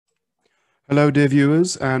Hello, dear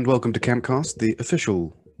viewers, and welcome to Campcast, the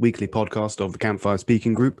official weekly podcast of the Campfire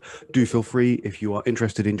Speaking Group. Do feel free, if you are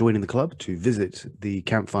interested in joining the club, to visit the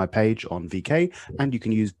Campfire page on VK, and you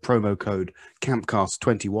can use promo code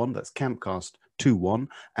CampCast21, that's CampCast21,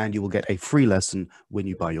 and you will get a free lesson when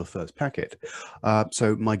you buy your first packet.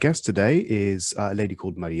 So my guest today is a lady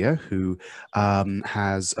called Maria, who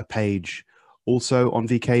has a page also on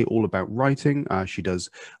VK, all about writing. She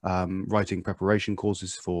does writing preparation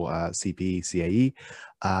courses for CPE, CAE.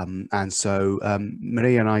 And so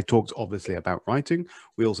Maria and I talked obviously about writing.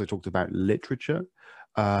 We also talked about literature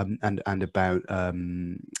and about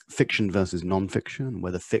fiction versus non-fiction,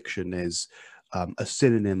 whether fiction is a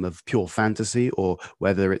synonym of pure fantasy or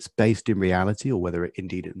whether it's based in reality or whether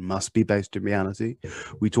indeed it must be based in reality.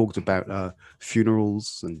 We talked about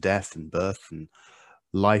funerals and death and birth and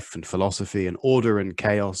life and philosophy and order and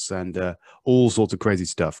chaos and all sorts of crazy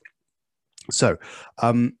stuff. So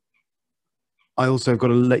I also got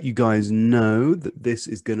to let you guys know that this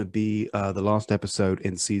is going to be the last episode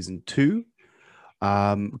in season 2.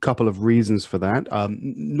 A couple of reasons for that.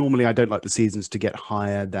 Normally I don't like the seasons to get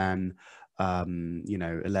higher than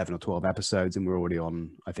 11 or 12 episodes, and we're already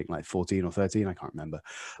on, I think, like 14 or 13, I can't remember.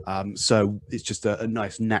 So it's just a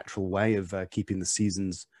nice natural way of keeping the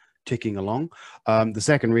seasons ticking along. The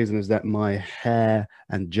second reason is that my hair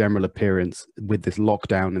and general appearance with this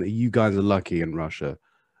lockdown, and you guys are lucky in Russia.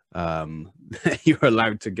 You're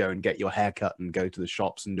allowed to go and get your hair cut and go to the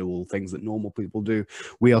shops and do all things that normal people do.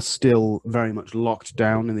 We are still very much locked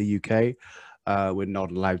down in the UK. We're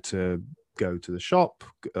not allowed to go to the shop,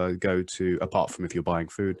 apart from if you're buying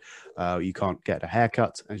food. You can't get a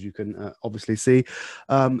haircut, as you can obviously see.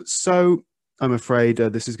 So I'm afraid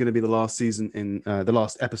this is going to be the last season in the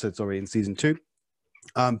last episode, in season 2.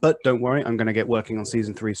 But don't worry, I'm going to get working on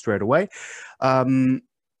season 3 straight away.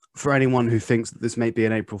 For anyone who thinks that this may be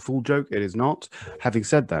an April Fool joke, it is not. Having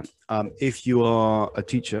said that, if you are a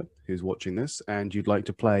teacher who's watching this and you'd like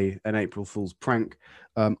to play an April Fool's prank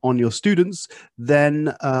on your students,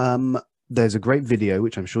 then there's a great video,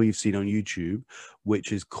 which I'm sure you've seen on YouTube,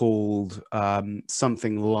 which is called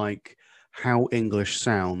something like How English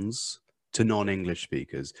Sounds to Non-English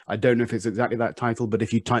Speakers. I don't know if it's exactly that title, but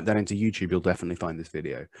if you type that into YouTube, you'll definitely find this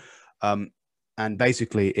video. And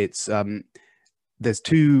basically it's there's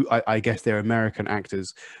two, I guess they're American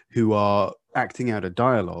actors who are acting out a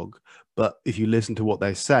dialogue, but if you listen to what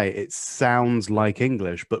they say, it sounds like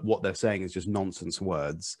English, but what they're saying is just nonsense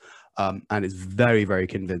words. And it's very, very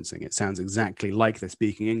convincing. It sounds exactly like they're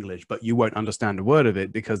speaking English, but you won't understand a word of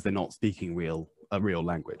it because they're not speaking a real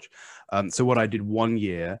language. So what I did one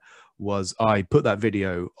year was I put that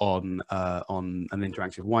video on an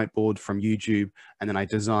interactive whiteboard from YouTube, and then I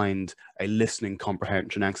designed a listening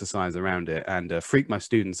comprehension exercise around it and freaked my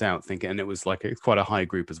students out thinking, and it was like quite a high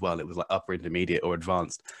group as well. It was like upper intermediate or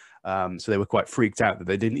advanced. So they were quite freaked out that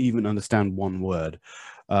they didn't even understand one word.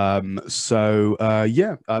 Don't do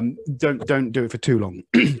it for too long.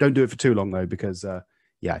 Don't do it for too long though, because I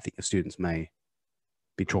think the students may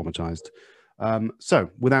be traumatized. So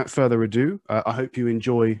without further ado, I hope you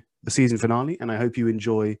enjoy the season finale, and I hope you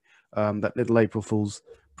enjoy that little April Fool's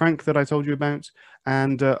prank that I told you about,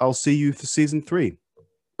 and I'll see you for season 3.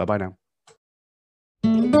 Bye-bye now.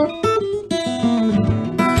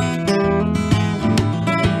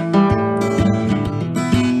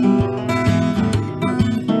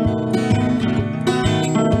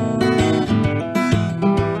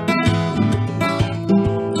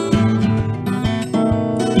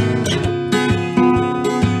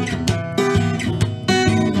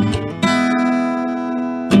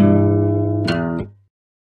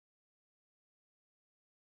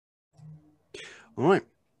 All right,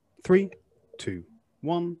 3, 2,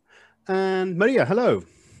 1, and Maria, hello.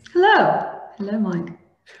 Hello, Mike.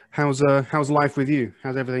 How's life with you?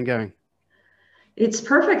 How's everything going? It's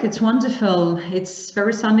perfect. It's wonderful. It's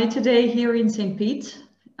very sunny today here in St. Pete,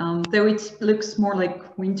 though it looks more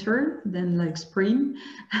like winter than like spring.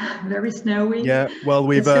 Very snowy. Yeah, well,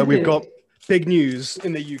 we've got big news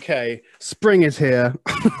in the UK. Spring is here.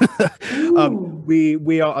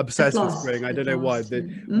 We are obsessed with spring. I don't know why.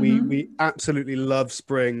 We absolutely love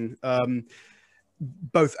spring,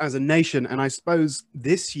 both as a nation, and I suppose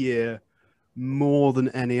this year more than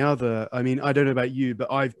any other. I mean, I don't know about you,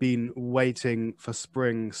 but I've been waiting for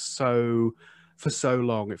spring for so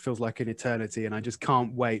long. It feels like an eternity, and I just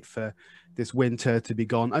can't wait for this winter to be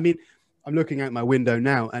gone. I mean, I'm looking out my window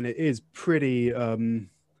now, and it is pretty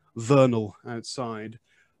vernal outside.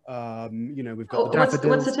 We've got the daffodils.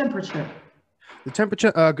 What's the temperature? The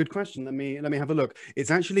temperature, good question. Let me have a look. It's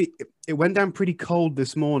actually, it went down pretty cold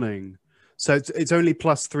this morning. So it's only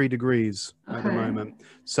plus 3 degrees at the Okay. moment.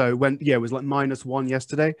 So it was like -1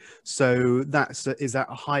 yesterday. So is that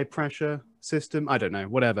a high pressure system? I don't know,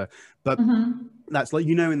 whatever. But Mm-hmm. that's like,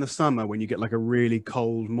 in the summer when you get like a really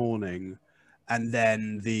cold morning, and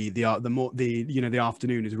then the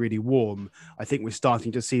afternoon is really warm. I think we're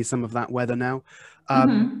starting to see some of that weather now.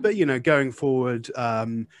 Mm-hmm. But going forward,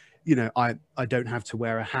 I don't have to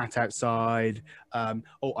wear a hat outside.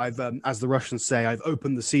 Or I've, as the Russians say, I've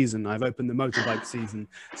opened the season. I've opened the motorbike season,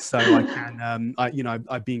 so I can.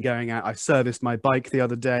 I've been going out. I serviced my bike the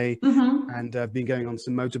other day, Mm-hmm. and I've been going on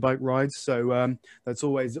some motorbike rides. So that's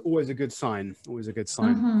always a good sign. Always a good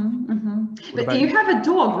sign. Mm-hmm. Mm-hmm. What But about you you? have a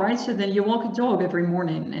dog, right? So then you walk a dog every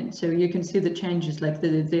morning, and so you can see the changes, like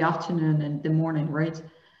the afternoon and the morning, right?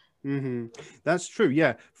 Hmm. That's true.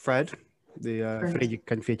 Yeah, Fred, the Right. Fredrik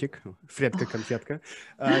Konfetik, Fredka Oh, Konfetka.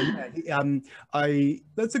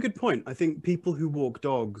 That's a good point. I think people who walk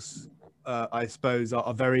dogs, I suppose,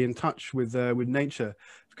 are very in touch with nature,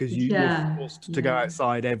 because you're yeah, forced to go yeah.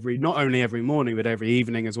 outside not only every morning, but every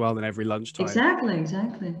evening as well, and every lunchtime. Exactly,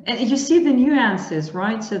 exactly. And you see the nuances,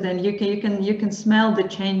 right? So then you can smell the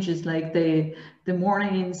changes, like the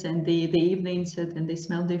mornings and the evenings, so then they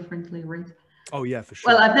smell differently, right? Oh yeah, for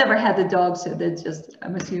Well, sure. I've never had a dog, so that's just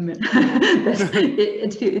I'm assuming that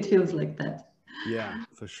it feels like that. Yeah,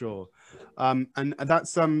 for sure. And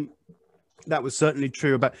that was certainly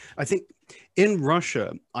true. But I think in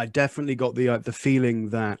Russia, I definitely got the feeling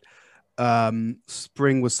that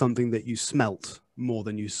spring was something that you smelt more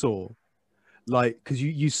than you saw. Like, because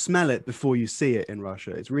you smell it before you see it in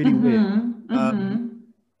Russia. It's really weird. Mm-hmm. Um, Mm-hmm.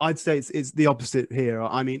 I'd say it's the opposite here.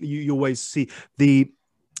 I mean, you always see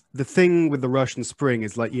the thing with the Russian spring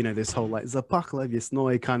is like, this whole like Zapachla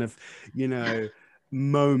Vesnoy kind of, you know,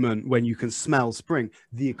 moment when you can smell spring.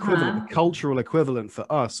 The equivalent, the Huh. cultural equivalent for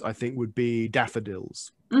us, I think, would be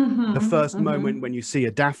daffodils. The Mm-hmm. first Mm-hmm. moment when you see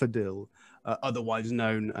a daffodil, otherwise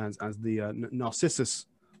known as the Narcissus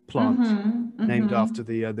plant, Mm-hmm. named Mm-hmm. after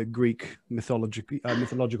the Greek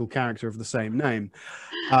mythological character of the same name.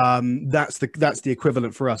 That's the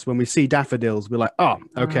equivalent for us. When we see daffodils, we're like, oh,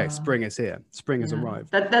 okay, Uh, spring is here. Spring has yeah,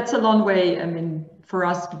 arrived. that's a long way. I mean, for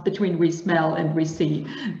us, between we smell and we see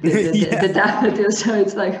the Yeah. daffodils, so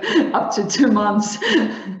it's like up to 2 months.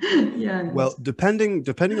 Yeah. Well, depending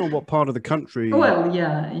on what part of the country, Well,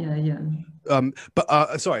 yeah, yeah, yeah. but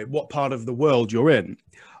sorry, what part of the world you're in,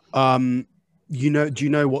 um, do you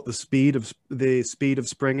know what the speed of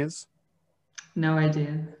spring is? No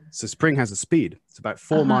idea. So spring has a speed. It's about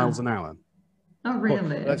 4 miles Uh-huh. an hour. Oh, Well,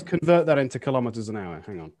 really? let's convert that into kilometers an hour.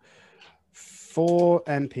 Hang on. 4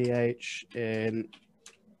 mph in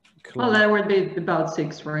Well, kilometers. that would be about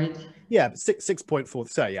 6, right? Yeah, 6.4.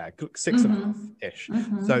 So yeah, 6.5 Mm-hmm. ish.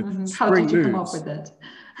 Mm-hmm. So Mm-hmm. How spring did you come up with moves. that?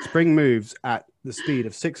 Spring moves at the speed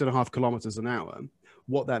of 6.5 kilometers an hour.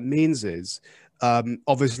 What that means is,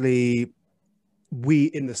 obviously, we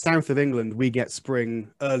in the south of England we get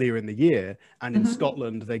spring earlier in the year, and in Mm-hmm.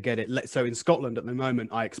 Scotland they get it. So in Scotland at the moment,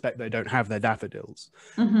 I expect they don't have their daffodils,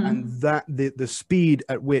 and Mm-hmm. that the speed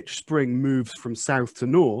at which spring moves from south to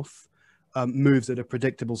north. Moves at a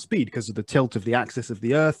predictable speed because of the tilt of the axis of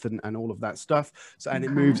the earth and all of that stuff. So, and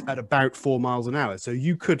it Okay. moves at about 4 miles an hour. So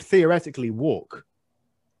you could theoretically walk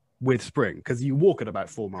with spring because you walk at about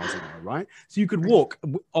 4 miles an hour, right? So you could walk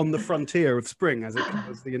on the frontier of spring as it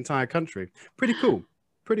covers the entire country. Pretty cool.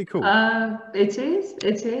 Pretty cool. It is.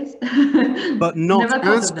 It is. But not Never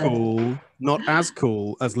thought as of that. cool, not as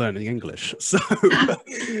cool as learning English. So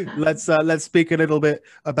let's speak a little bit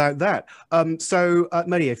about that.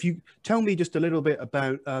 Maria, if you tell me just a little bit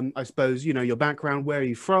about, I suppose, your background, where are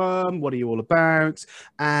you from, what are you all about,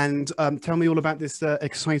 and tell me all about this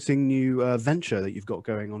exciting new venture that you've got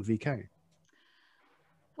going on VK.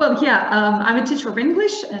 Well, yeah, I'm a teacher of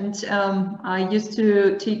English, and I used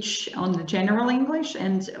to teach on the general English.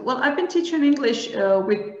 And well, I've been teaching English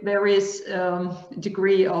with various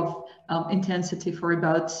degree of intensity for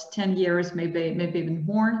about 10 years, maybe even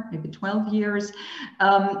more, maybe 12 years.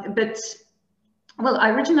 But well,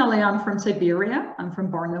 originally I'm from Siberia. I'm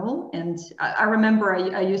from Barnaul, and I remember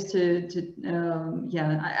I used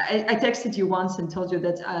yeah, I texted you once and told you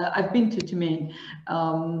that I've been to Tumen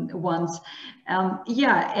once.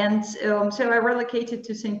 Yeah, and so I relocated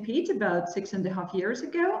to St. Pete about 6.5 years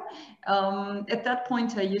ago. At that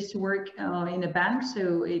point, I used to work in a bank,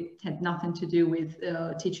 so it had nothing to do with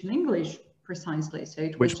teaching English precisely. So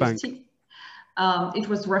it was Which just bank? it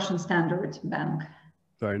was Russian Standard Bank.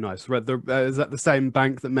 Very nice. Is that the same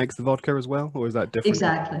bank that makes the vodka as well, or is that different?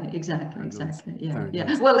 Exactly. Very nice. Yeah, Very yeah.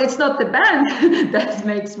 nice. Well, it's not the bank that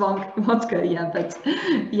makes vodka, yeah, but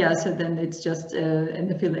yeah. So then it's just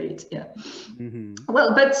an affiliate, yeah.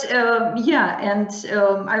 Well, but yeah, and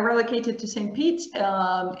I relocated to St. Pete,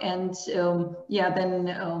 and yeah,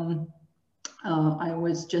 then. I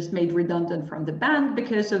was just made redundant from the band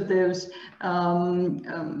because of those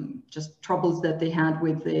just troubles that they had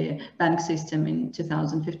with the bank system in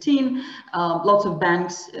 2015. Lots of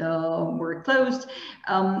banks were closed.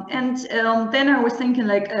 And then I was thinking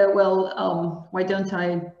like, well, why don't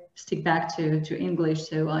I stick back to English?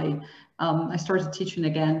 So I started teaching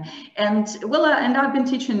again, and well, and I've been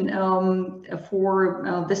teaching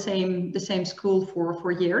for the same school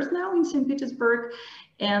for years now in St. Petersburg.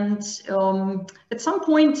 And at some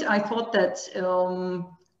point, I thought that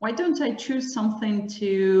why don't I choose something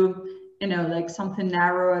to, like something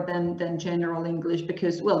narrower than general English,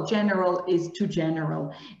 because, well, general is too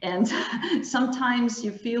general. And sometimes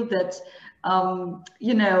you feel that,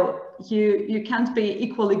 you can't be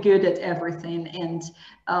equally good at everything. And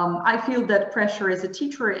I feel that pressure as a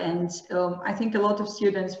teacher, and I think a lot of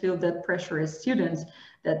students feel that pressure as students,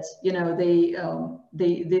 that,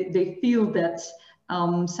 they feel that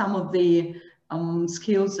some of the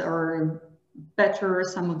skills are better,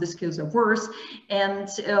 some of the skills are worse. And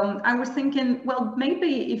I was thinking, well,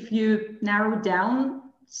 maybe if you narrow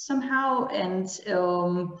down somehow and,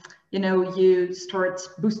 you start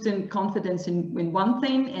boosting confidence in one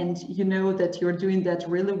thing, and you know that you're doing that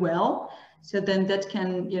really well. So then that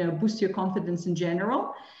can, boost your confidence in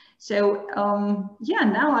general. So yeah,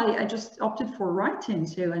 now I just opted for writing.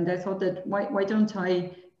 So, and I thought that why don't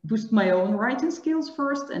I boost my own writing skills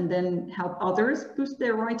first, and then help others boost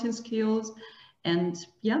their writing skills. And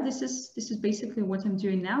yeah, this is basically what I'm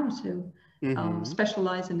doing now. So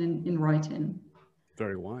specializing in writing.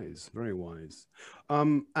 Very wise, very wise.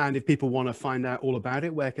 And if people want to find out all about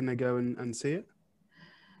it, where can they go and see it?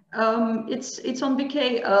 It's on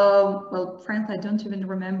VK. Well, frankly, I don't even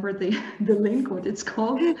remember the link, what it's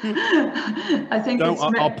called. I think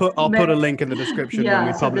I'll put a link in the description when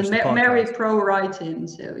we publish the podcast. Mary Pro Writing.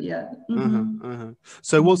 So yeah.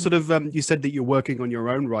 So what sort of you said that you're working on your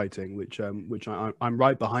own writing, which I'm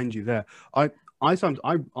right behind you there. I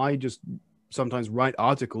just sometimes write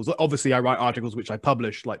articles. Obviously, I write articles which I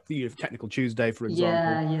publish, like Technical Tuesday, for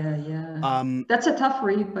example. Yeah. That's a tough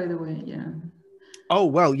read, by the way. Yeah. Oh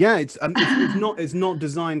well, yeah. It's not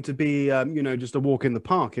designed to be just a walk in the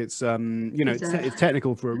park. It's exactly. it's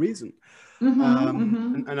technical for a reason.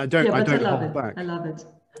 And I don't hold back. I love it.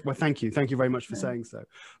 Well, thank you very much for saying so.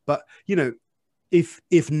 But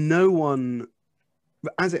if no one,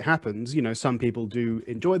 as it happens, some people do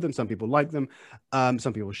enjoy them, some people like them,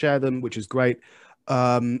 some people share them, which is great.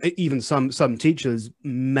 Even some teachers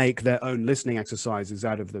make their own listening exercises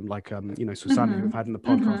out of them, like Susanna, who I've had in the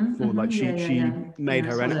podcast before, like she made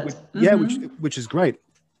her own, which is great.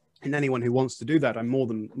 And anyone who wants to do that, I'm more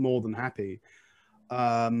than happy.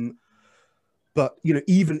 But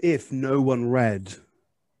even if no one read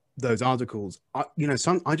those articles, I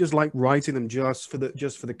just like writing them just for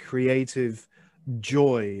the creative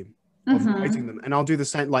joy of writing them. And I'll do the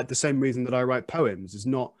same reason that I write poems is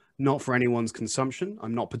not for anyone's consumption.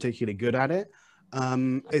 I'm not particularly good at it.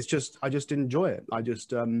 It's just, I just enjoy it. I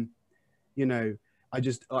just,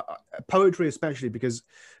 poetry, especially because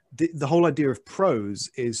the whole idea of prose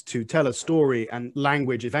is to tell a story, and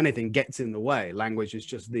language, if anything, gets in the way. Language is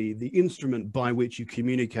just the instrument by which you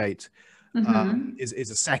communicate,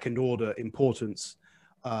 is a second order importance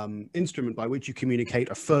instrument by which you communicate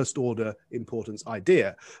a first order importance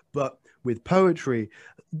idea. But with poetry,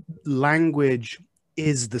 language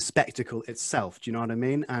is the spectacle itself. Do you know what I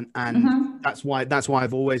mean? And that's why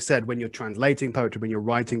I've always said, when you're translating poetry, when you're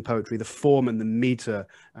writing poetry, the form and the meter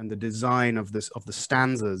and the design of the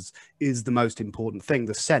stanzas is the most important thing.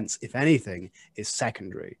 The sense, if anything, is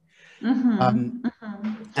secondary. And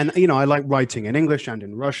I like writing in English and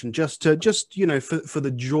in Russian just for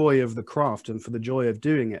the joy of the craft and for the joy of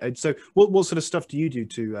doing it. So what sort of stuff do you do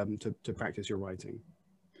to practice your writing?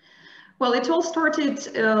 Well, it all started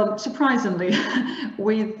surprisingly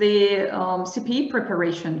with the CPE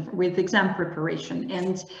preparation, with exam preparation.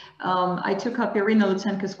 And I took up Irina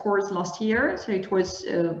Lutsenko's course last year. So it was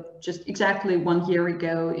just exactly 1 year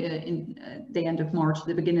ago in the end of March,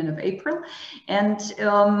 the beginning of April. And,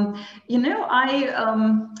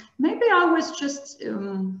 maybe I was just,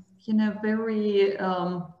 very,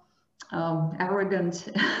 arrogant.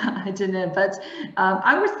 I don't know, but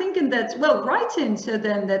I was thinking that, well, writing, so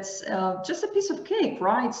then that's just a piece of cake,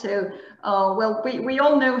 right? So, well, we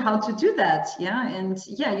all know how to do that, yeah. And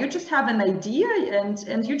yeah, you just have an idea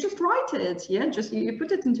and you just write it, yeah. Just you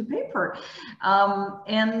put it into paper,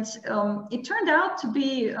 and it turned out to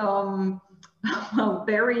be. Well,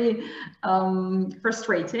 very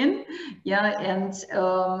frustrating, yeah, and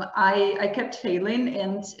I kept failing,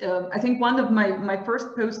 and I think one of my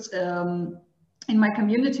first posts in my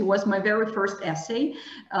community was my very first essay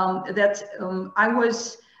that I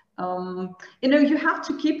was. You know, you have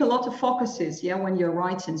to keep a lot of focuses, yeah, when you're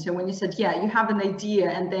writing. So when you said, yeah, you have an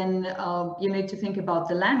idea, and then you need to think about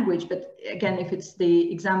the language. But again, if it's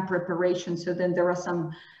the exam preparation, so then there are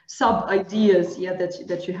some sub ideas, yeah,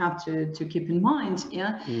 that you have to keep in mind,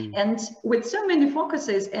 yeah. And with so many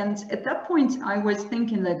focuses, and at that point I was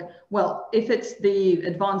thinking like, well, if it's the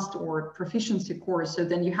advanced or proficiency course, so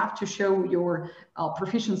then you have to show your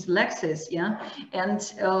proficiency Lexis, yeah. And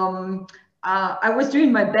I was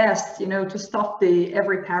doing my best, you know, to stuff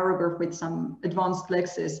every paragraph with some advanced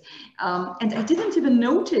Lexis. And I didn't even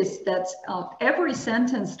notice that every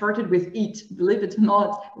sentence started with it, believe it or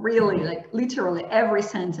not, really, like literally every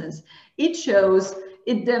sentence. It shows,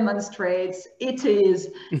 it demonstrates, it is.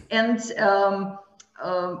 And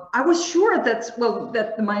I was sure that, well,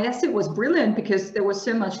 that my essay was brilliant because there was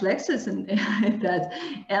so much Lexis in that.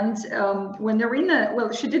 And when Irina,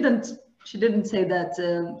 well, she didn't say that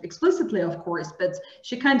explicitly, of course, but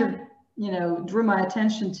she kind of, you know, drew my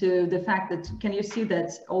attention to the fact that, can you see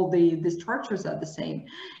that all the structures are the same?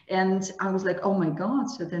 And I was like, oh my God,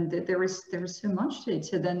 so then there is so much to it.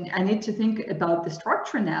 So then I need to think about the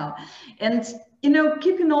structure now. And, you know,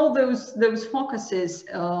 keeping all those focuses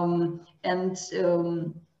and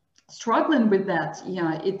struggling with that,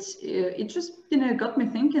 yeah, it just, you know, got me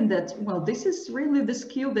thinking that, well, this is really the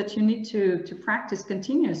skill that you need to practice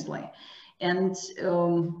continuously. And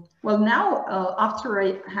well, now after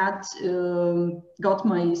I had got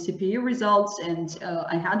my CPE results and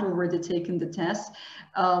I had already taken the test,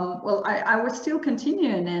 well, I was still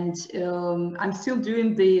continuing, and I'm still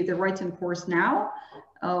doing the writing course now.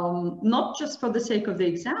 Not just for the sake of the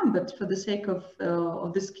exam, but for the sake of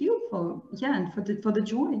the skill, and for the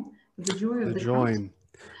joy. The joy of the craft.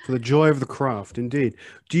 For the joy of the craft, indeed.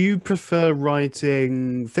 Do you prefer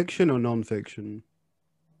writing fiction or non-fiction?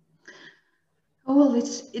 Oh, well,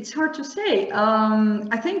 it's hard to say.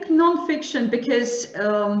 I think non-fiction because,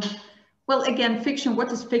 well, again, fiction.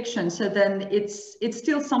 What is fiction? So then it's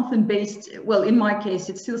still something based. Well, in my case,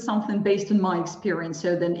 it's still something based on my experience.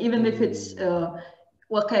 So then even if it's well,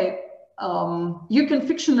 okay. You can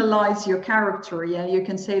fictionalize your character. Yeah, you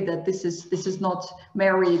can say that this is not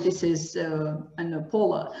Mary, this is I know,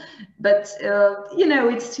 Paula, but you know,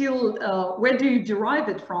 it's still where do you derive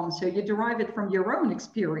it from? So you derive it from your own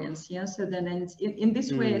experience. Yeah. So then in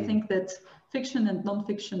this way, I think that fiction and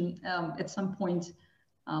non-fiction at some point,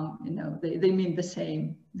 you know, they mean the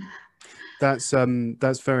same. That's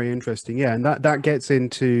very interesting. Yeah, and that gets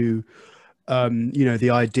into you know, the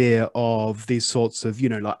idea of these sorts of, you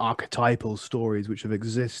know, like archetypal stories which have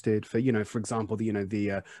existed for, you know, for example,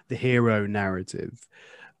 the hero narrative.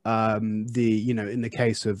 You know, in the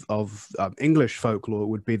case of English folklore, it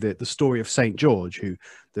would be the story of Saint George, who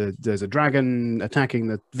there's a dragon attacking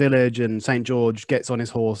the village, and Saint George gets on his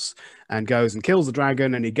horse and goes and kills the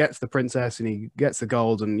dragon, and he gets the princess and he gets the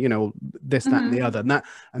gold, and you know, this, that, and the other,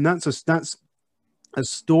 and that's a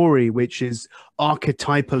story which is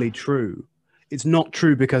archetypally true. It's not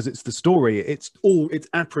true because it's the story. It's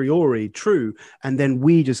a priori true. And then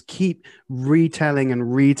we just keep retelling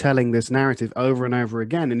and retelling this narrative over and over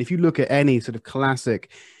again. And if you look at any sort of classic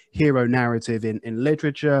hero narrative in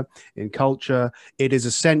literature, in culture, it is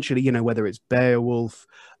essentially, you know, whether it's Beowulf,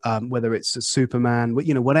 whether it's a Superman,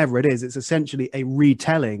 you know, whatever it is, it's essentially a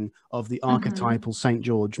retelling of the archetypal St.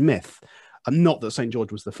 George myth. Not that St.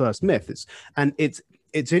 George was the first myth.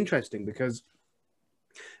 It's interesting because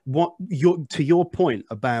to your point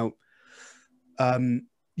about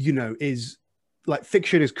you know, is like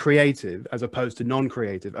fiction is creative as opposed to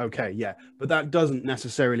non-creative. Okay, yeah, but that doesn't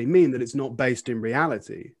necessarily mean that it's not based in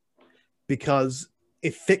reality, because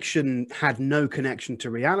if fiction had no connection to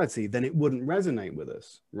reality, then it wouldn't resonate with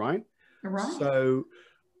us, right? So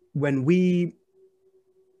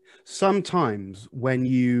sometimes when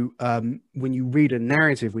you read a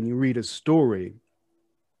narrative, when you read a story,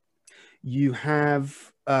 you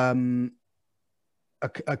have a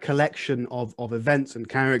collection of events and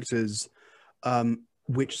characters,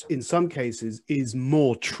 which in some cases is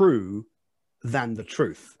more true than the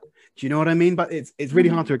truth. Do you know what I mean? But it's really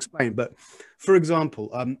hard to explain. But for example,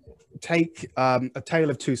 take A Tale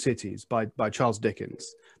of Two Cities by Charles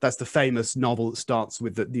Dickens. That's the famous novel that starts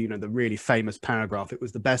with the really famous paragraph. It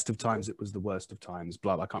was the best of times, it was the worst of times.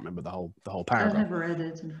 Blah. I can't remember the whole I paragraph. never read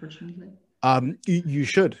it, unfortunately. You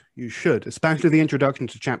should, especially the introduction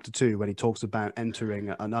to chapter 2 when he talks about entering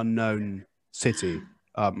an unknown city.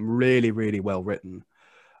 Really, really well written.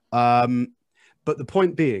 But the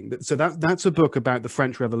point being that's a book about the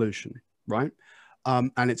French Revolution, right?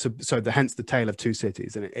 And hence the Tale of Two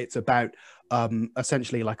Cities, and it's about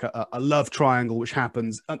essentially like a love triangle which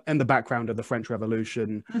happens in the background of the French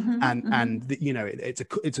Revolution, and it's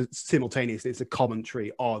a simultaneously it's a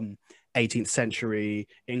commentary on 18th century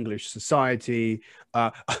English society.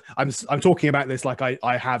 I'm talking about this like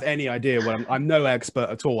I have any idea what I'm no expert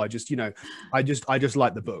at all. I just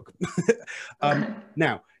like the book.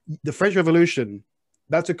 Now, the French Revolution,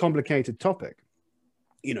 that's a complicated topic.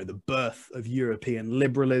 The birth of European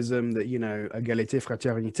liberalism, that égalité,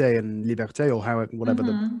 fraternité, and liberté, or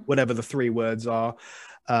whatever the three words are.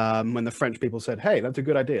 When the French people said, "Hey, that's a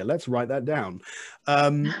good idea. Let's write that down."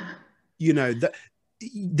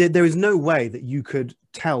 There is no way that you could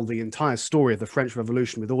tell the entire story of the French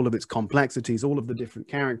Revolution with all of its complexities, all of the different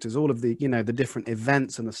characters, all of the the different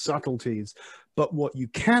events and the subtleties. But what you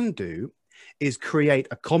can do is create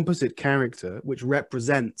a composite character which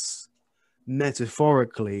represents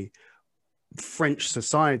metaphorically French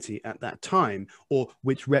society at that time, or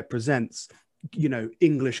which represents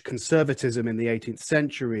English conservatism in the 18th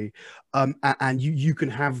century, and you can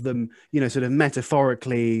have them sort of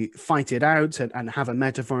metaphorically fight it out and have a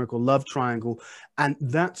metaphorical love triangle, and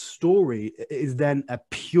that story is then a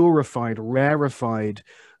purified, rarefied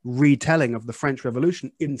retelling of the French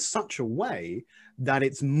Revolution in such a way that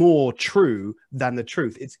it's more true than the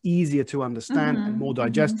truth. It's easier to understand and more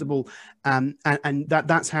digestible, and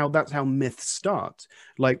that's how myths start.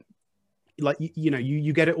 Like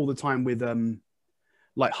you get it all the time with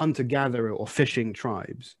like hunter-gatherer or fishing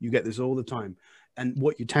tribes. You get this all the time. And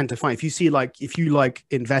what you tend to find, if you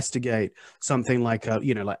investigate something like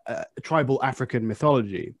a tribal African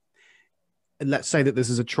mythology, and let's say that this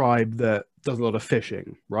is a tribe that does a lot of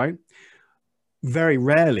fishing, right? Very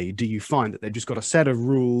rarely do you find that they've just got a set of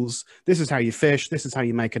rules. This is how you fish. This is how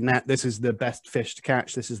you make a net. This is the best fish to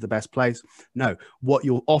catch. This is the best place. No, what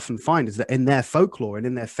you'll often find is that in their folklore and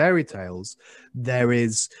in their fairy tales, there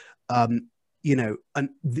is, the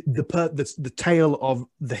tale of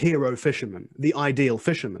the hero fisherman, the ideal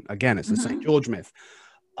fisherman. Again, it's the St. George myth.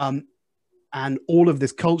 And all of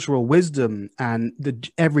this cultural wisdom and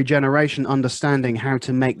every generation understanding how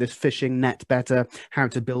to make this fishing net better, how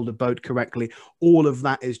to build a boat correctly, all of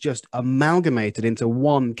that is just amalgamated into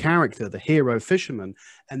one character, the hero fisherman.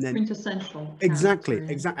 And then quintessential. Exactly.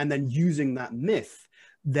 And then using that myth,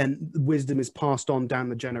 then wisdom is passed on down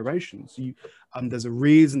the generations. There's a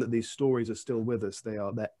reason that these stories are still with us.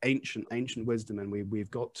 They're ancient wisdom, and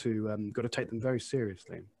we've got to take them very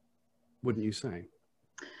seriously. Wouldn't you say?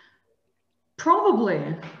 Probably.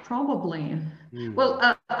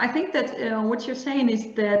 Well, I think that what you're saying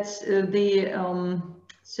is that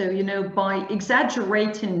by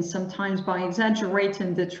exaggerating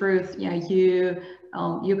the truth,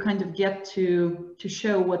 you kind of get to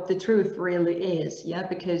show what the truth really is,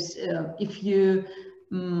 because if you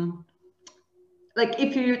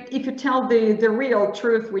if you tell the real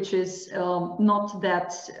truth, which is not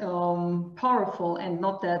that powerful and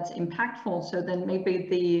not that impactful, so then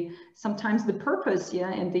maybe sometimes the purpose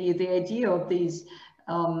and the idea of these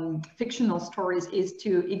fictional stories is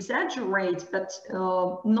to exaggerate, but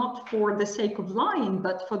not for the sake of lying,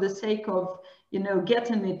 but for the sake of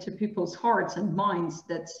getting it to people's hearts and minds,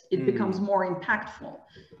 that it becomes more impactful.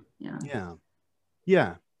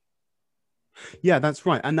 Yeah, that's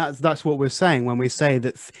right. And that's what we're saying when we say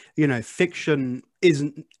that fiction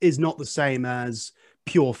is not the same as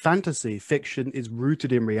pure fantasy. Fiction is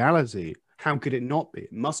rooted in reality. How could it not be?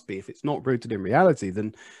 It must be. If it's not rooted in reality,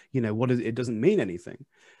 then what is it? It doesn't mean anything.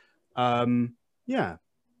 Yeah,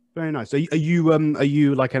 very nice. Are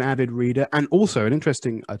you like an avid reader? And also an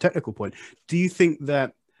interesting technical point. Do you think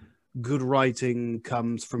that good writing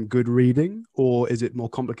comes from good reading, or is it more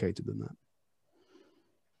complicated than that?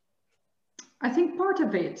 I think part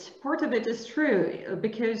of it is true,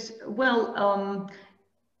 because,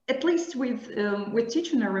 at least with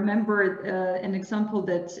teaching, I remember an example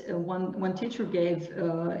that one teacher gave,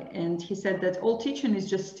 and he said that all teaching is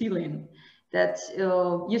just stealing, that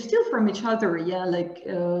you steal from each other,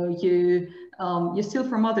 you steal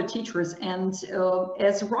from other teachers, and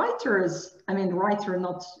as writers, I mean, writer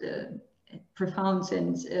not profound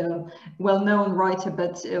and well-known writer,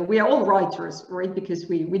 but we are all writers, right? Because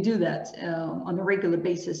we do that on a regular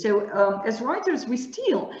basis. So as writers, we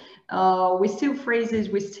steal phrases,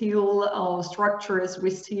 we steal structures, we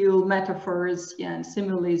steal metaphors, and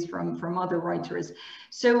similes from other writers.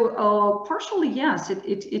 So partially, yes,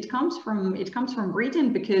 it comes from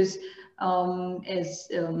reading, because as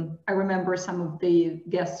I remember some of the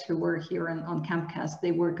guests who were here on Campcast,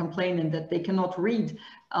 they were complaining that they cannot read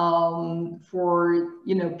for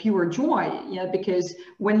pure joy, because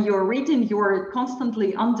when you're reading, you're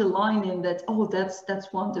constantly underlining that, oh,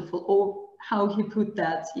 that's wonderful, oh, how he put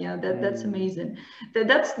that, that's amazing.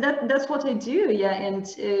 That's what I do, and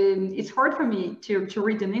it's hard for me to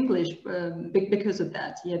read in English because of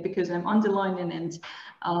that, because I'm underlining and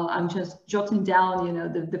I'm just jotting down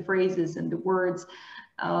the phrases and the words.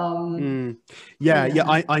 I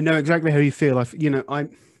know exactly how you feel.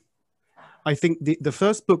 I think the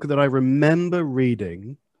first book that I remember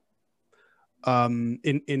reading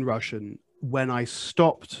in Russian, when I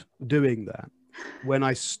stopped doing that, when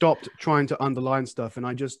I stopped trying to underline stuff, and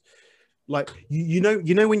I just, like, you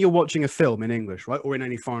know when you're watching a film in English, right, or in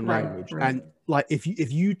any foreign language, right. and like if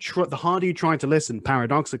you try, the harder you try to listen,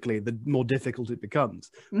 paradoxically, the more difficult it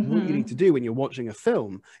becomes. What you need to do when you're watching a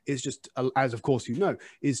film is just, as of course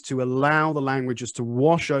is to allow the languages to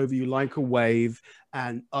wash over you like a wave,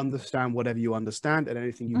 and understand whatever you understand, and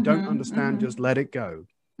anything you don't understand, just let it go.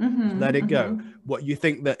 Let it go. What you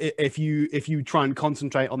think that if you try and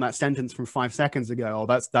concentrate on that sentence from 5 seconds ago, oh,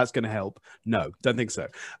 that's going to help. No, don't think so.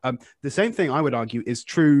 The same thing I would argue is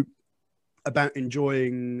true about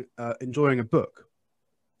enjoying a book.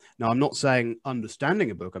 Now, I'm not saying understanding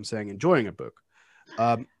a book. I'm saying enjoying a book.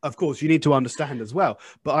 Of course, you need to understand as well.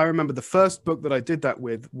 But I remember the first book that I did that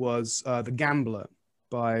with was The Gambler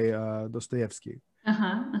by Dostoevsky.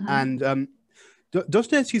 And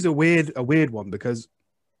Dostoevsky's a weird one, because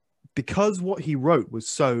what he wrote was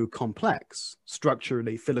so complex,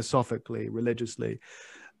 structurally, philosophically, religiously.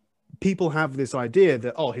 People have this idea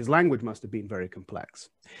that, oh, his language must have been very complex.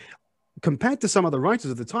 Compared to some other writers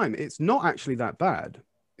of the time, it's not actually that bad.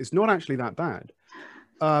 It's not actually that bad.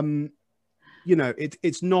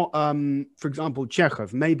 It's not, for example,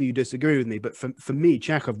 Chekhov, maybe you disagree with me, but for me,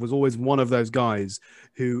 Chekhov was always one of those guys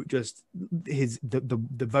who just,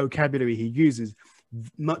 the vocabulary he uses,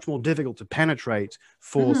 much more difficult to penetrate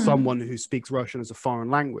for someone who speaks Russian as a foreign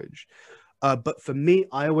language. But for me,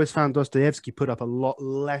 I always found Dostoevsky put up a lot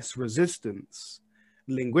less resistance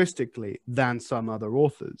linguistically than some other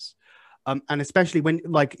authors. And especially when,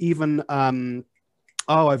 like, even,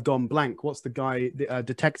 I've gone blank. What's the guy, the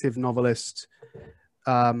detective novelist,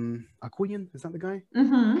 Akunin? Is that the guy?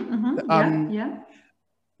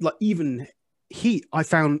 Like, even I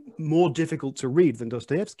found more difficult to read than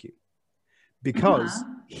Dostoevsky, because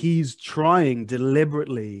he's trying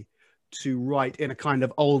deliberately to write in a kind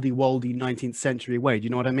of oldie-woldy 19th century way. Do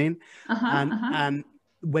you know what I mean? And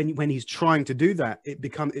when he's trying to do that,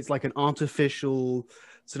 it's like an artificial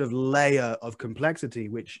sort of layer of complexity,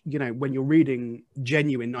 which, when you're reading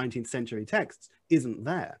genuine 19th century texts, isn't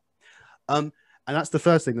there. And that's the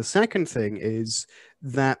first thing. The second thing is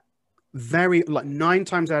that 9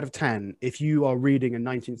 times out of 10, if you are reading a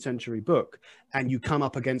 19th century book and you come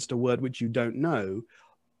up against a word which you don't know,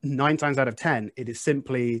 9 times out of 10, it is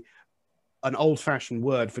simply an old-fashioned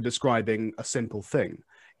word for describing a simple thing.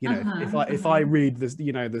 If I read this,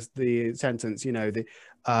 the sentence,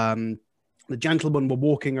 the gentlemen were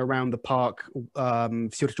walking around the park, wearing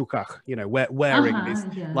this.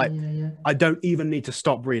 I don't even need to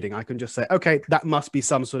stop reading. I can just say, okay, that must be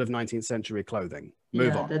some sort of 19th century clothing.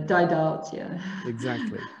 Move on. That died out.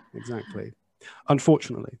 Exactly.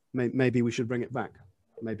 Unfortunately, maybe we should bring it back.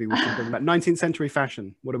 Maybe we should bring back 19th century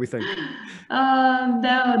fashion. What do we think?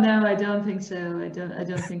 No, I don't think so. I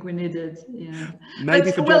don't think we need it. Yeah.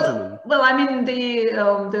 Maybe for gentlemen. Well, I mean,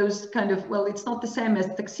 those kind of, it's not the same as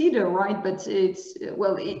tuxedo, right? But it's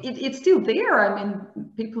still there. I mean,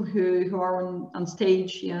 people who are on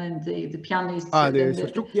stage, and the pianists. What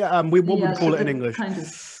would we call it in English?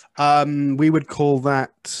 We would call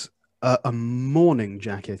that a morning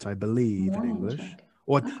jacket, I believe, in English.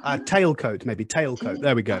 Or a tailcoat, maybe tailcoat.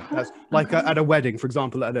 There we go. That's like at a wedding, for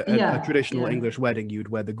example, at a traditional English wedding,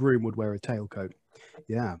 the groom would wear a tailcoat.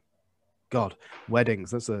 Yeah. God,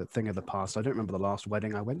 weddings, that's a thing of the past. I don't remember the last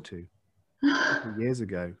wedding I went to. A couple years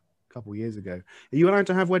ago. Are you allowed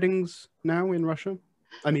to have weddings now in Russia?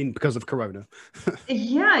 I mean, because of Corona.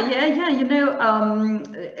 Yeah.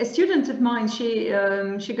 A student of mine, she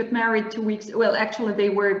got married 2 weeks. Well, actually, they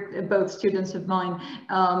were both students of mine.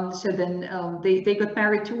 So then they got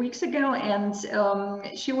married 2 weeks ago, and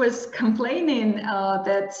she was complaining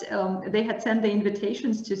that they had sent the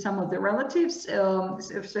invitations to some of the relatives. So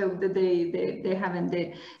that they having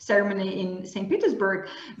the ceremony in St. Petersburg,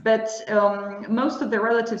 but most of the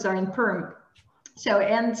relatives are in Perm. So,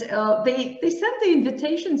 and they sent the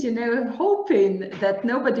invitations, hoping that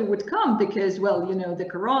nobody would come because, well, the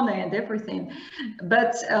corona and everything.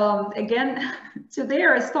 But again, to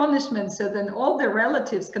their astonishment, so then all the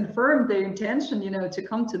relatives confirmed their intention, to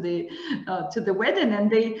come to the wedding,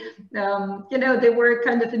 and they, they were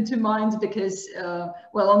kind of in two minds because,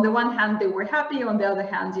 well, on the one hand they were happy, on the other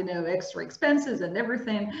hand, extra expenses and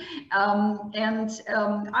everything. I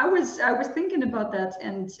was thinking about that,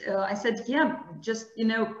 and I said, yeah, just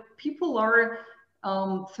people are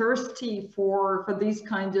thirsty for this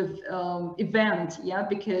kind of event, yeah,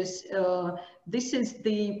 because this is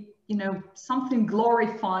the something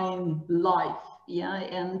glorifying life, yeah.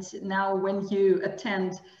 And now when you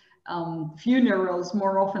attend funerals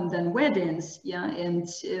more often than weddings, yeah, and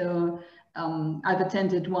I've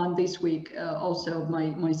attended one this week, also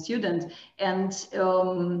my student, and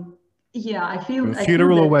yeah, I feel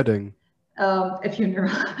Funeral or that, wedding? a funeral,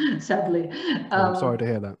 sadly. I'm sorry to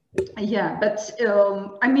hear that. Yeah, but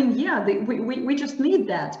I mean, yeah, we just need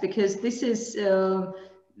that because this is,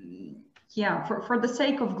 yeah, for the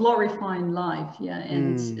sake of glorifying life. Yeah,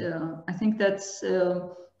 and I think that's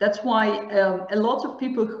why a lot of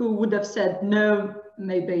people who would have said no,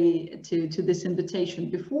 maybe to this invitation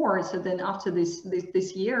before, so then after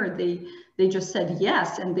this year, they just said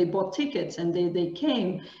yes, and they bought tickets and they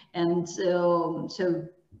came, and so.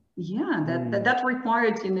 Yeah, that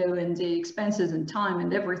required, and the expenses and time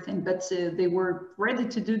and everything, but they were ready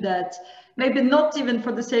to do that, maybe not even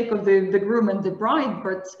for the sake of the groom and the bride,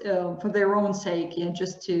 but for their own sake, yeah,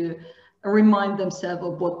 just to remind themselves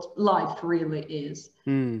of what life really is.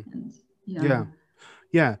 And,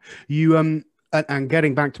 yeah. You and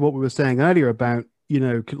getting back to what we were saying earlier about,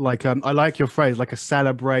 like I like your phrase, like a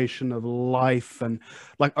celebration of life and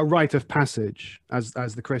like a rite of passage, as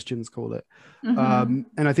the Christians call it. And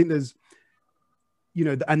I think there's,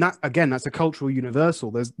 and that again, that's a cultural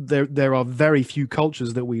universal. There are very few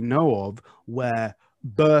cultures that we know of where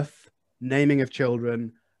birth, naming of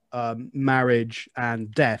children, marriage, and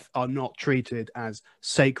death are not treated as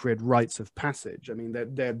sacred rites of passage. I mean,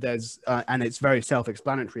 there's and it's very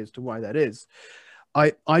self-explanatory as to why that is.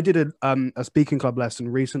 I did a speaking club lesson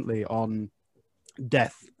recently on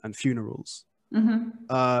death and funerals.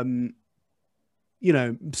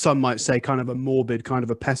 Some might say kind of a morbid, kind of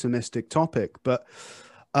a pessimistic topic, but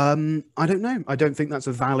I don't know. I don't think that's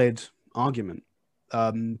a valid argument.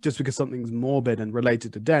 Just because something's morbid and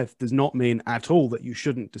related to death does not mean at all that you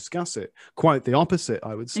shouldn't discuss it. Quite the opposite,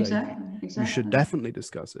 I would say. Exactly. You should definitely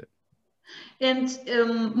discuss it. And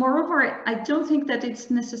moreover, I don't think that it's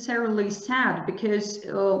necessarily sad because,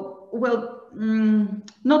 not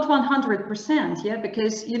 100%, yeah,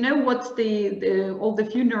 because what all the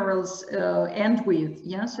funerals end with,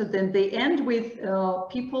 yeah. So then they end with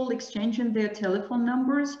people exchanging their telephone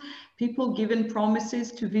numbers, people giving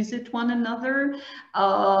promises to visit one another,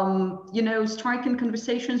 striking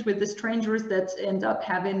conversations with the strangers that end up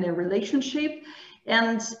having a relationship.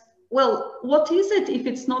 And well, what is it if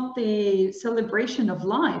it's not the celebration of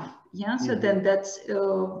life? Yeah, so then that's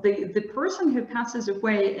the person who passes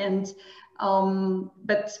away, and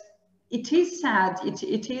but it is sad.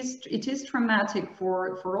 It is traumatic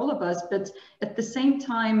for all of us. But at the same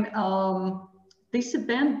time, this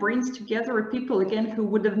event brings together people again who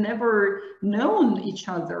would have never known each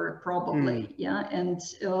other probably. Yeah, and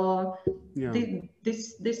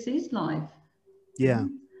this is life. Yeah.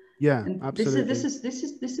 Yeah, and absolutely. This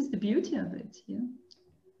is the beauty of it. Yeah.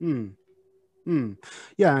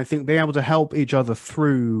 Yeah, I think being able to help each other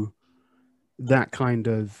through that kind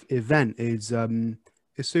of event is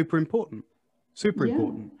super important. Super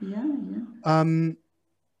important. Yeah.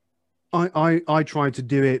 I try to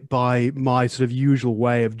do it by my sort of usual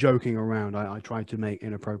way of joking around. I try to make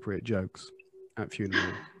inappropriate jokes at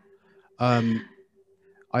funerals.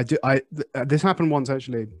 This happened once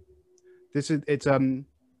actually. This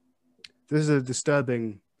is a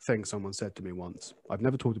disturbing thing someone said to me once. I've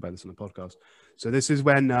never talked about this on the podcast. So this is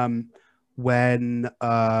when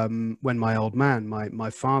my old man, my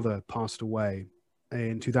father, passed away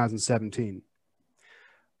in 2017,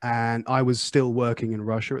 and I was still working in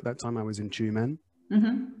Russia at that time. I was in Tyumen,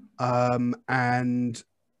 and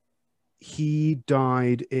he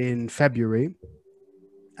died in February,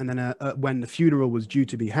 And then when the funeral was due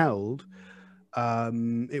to be held,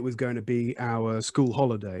 it was going to be our school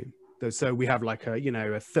holiday. So we have like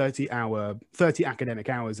a 30 academic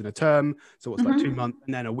hours in a term. So it's like 2 months,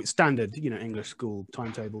 and then a standard, English school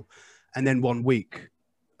timetable, and then 1 week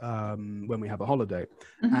when we have a holiday.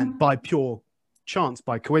 And by pure chance,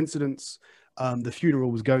 by coincidence, the funeral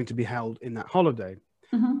was going to be held in that holiday.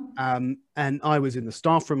 And I was in the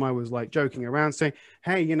staff room. I was like joking around, saying,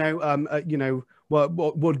 "Hey,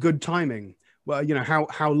 what good timing. Well,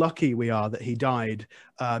 how lucky we are that he died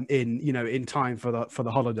in time for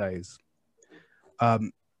the holidays."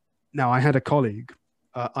 Now I had a colleague.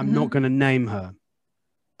 I'm not going to name her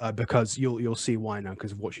because you'll see why now,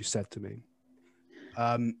 because of what she said to me.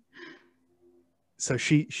 So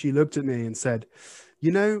she looked at me and said,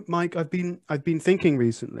 "Mike, I've been thinking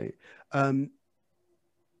recently.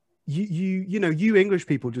 You English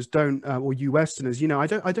people just don't, or you Westerners,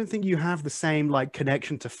 I don't think you have the same like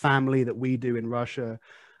connection to family that we do in Russia.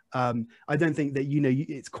 I don't think that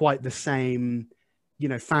it's quite the same,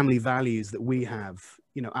 family values that we have.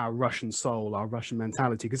 Our Russian soul, our Russian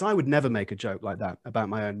mentality. Because I would never make a joke like that about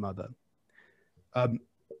my own mother.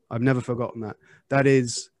 I've never forgotten that. That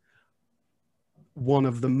is one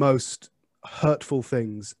of the most hurtful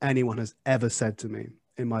things anyone has ever said to me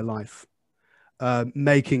in my life.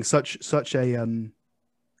 Making such a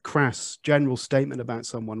crass general statement about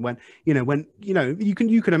someone when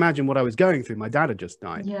you can imagine what I was going through. My dad had just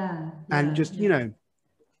died, and just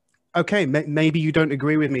okay, maybe you don't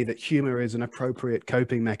agree with me that humor is an appropriate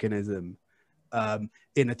coping mechanism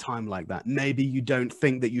in a time like that. Maybe you don't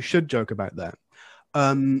think that you should joke about that.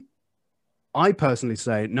 I personally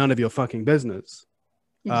say none of your fucking business.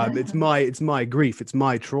 It's my grief, it's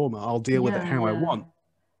my trauma. I'll deal with it how I want.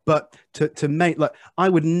 But to make, like, I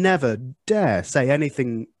would never dare say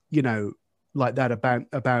anything, like that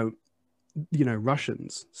about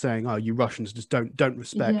Russians, saying, "Oh, you Russians just don't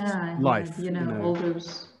respect life." All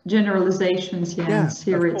those generalizations, and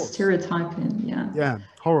stereotyping, yeah,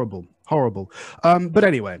 horrible. But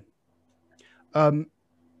anyway,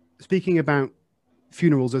 speaking about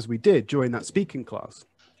funerals as we did during that speaking class.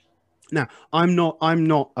 Now, I'm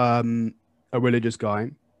not a religious guy.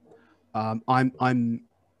 I'm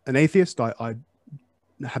an atheist. I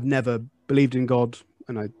have never believed in God,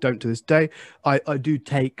 and I don't to this day. I do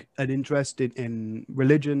take an interest in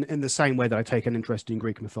religion in the same way that I take an interest in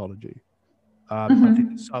Greek mythology. I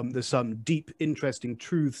think there's some deep, interesting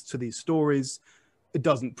truths to these stories. It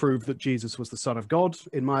doesn't prove that Jesus was the Son of God,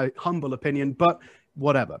 in my humble opinion, but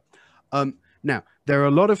whatever. Now, there are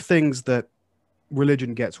a lot of things that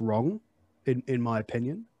religion gets wrong, in my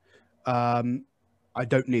opinion. I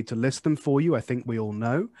don't need to list them for you. I think we all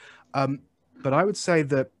know. But I would say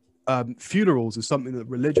that funerals is something that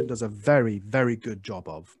religion does a very, very good job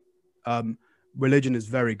of. Religion is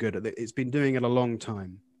very good at it. It's been doing it a long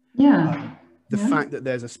time. The fact that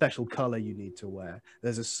there's a special color you need to wear,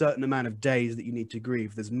 there's a certain amount of days that you need to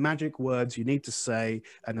grieve, there's magic words you need to say,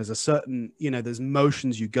 and there's a certain, there's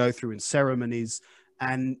motions you go through in ceremonies,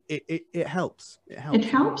 and it helps. It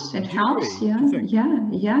helps.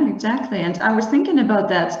 Yeah, exactly. And I was thinking about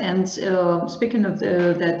that. And speaking of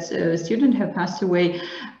that student who passed away,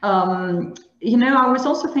 I was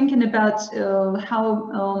also thinking about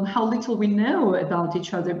how little we know about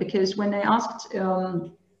each other, because when I asked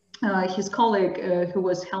his colleague who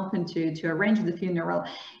was helping to arrange the funeral,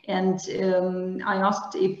 and I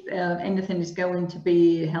asked if anything is going to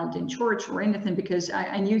be held in church or anything, because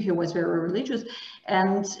I knew he was very religious,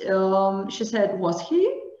 and she said, "Was he?"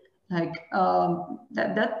 Like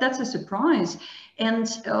that's a surprise. And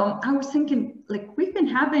I was thinking, like, we've been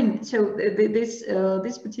having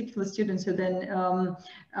this particular student. So then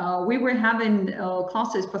we were having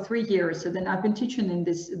classes for 3 years. So then I've been teaching in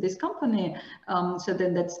this company. So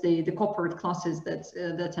then that's the corporate classes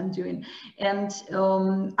that I'm doing. And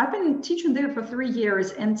I've been teaching there for 3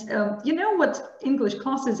 years. And you know what English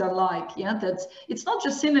classes are like? Yeah, that it's not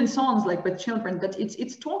just singing songs like with children, but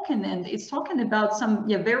it's talking, and it's talking about some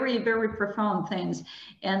very, very profound things.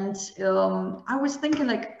 And I was thinking,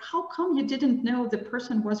 like, how come you didn't know the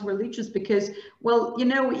person was religious? Because, well,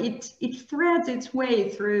 it threads its way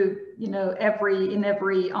through,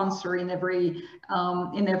 every answer, in every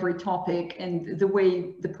topic, and the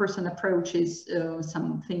way the person approaches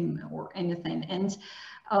something or anything. And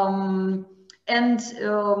I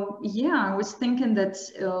was thinking that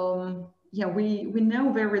we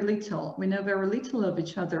know very little. We know very little of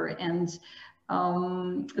each other, and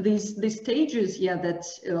these stages, that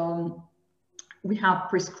we have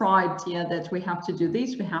prescribed, that we have to do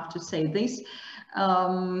this, we have to say this.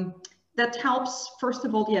 that helps, first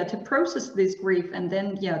of all, to process this grief, and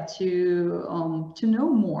then to know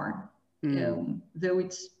more, though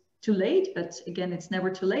it's too late. But again, it's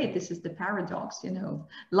never too late. This is the paradox,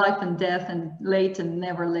 life and death, and late and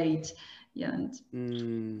never late. And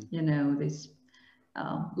this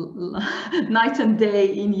night and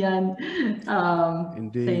day, yin yang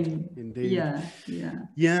indeed thing. Indeed.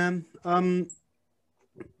 Yeah.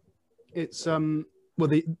 It's well,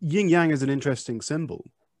 the yin yang is an interesting symbol,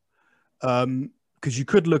 because you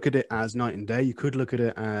could look at it as night and day, you could look at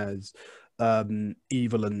it as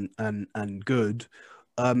evil and good.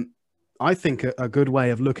 I think a good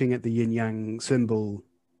way of looking at the yin yang symbol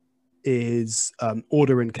is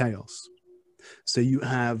order and chaos. So you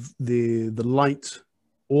have the light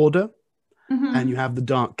order, and you have the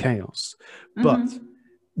dark chaos. But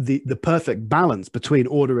the perfect balance between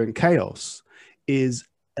order and chaos is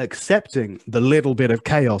accepting the little bit of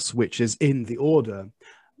chaos which is in the order,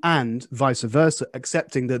 and vice versa,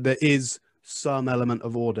 accepting that there is some element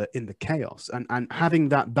of order in the chaos, and having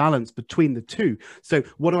that balance between the two. So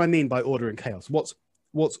what do I mean by order and chaos? What's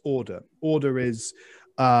order? Order is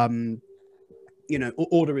order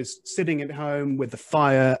is sitting at home with the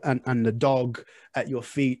fire and the dog at your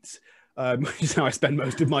feet, which is how I spend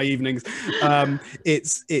most of my evenings.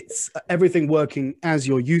 It's everything working as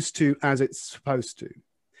you're used to, as it's supposed to.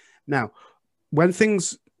 Now, when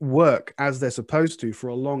things work as they're supposed to for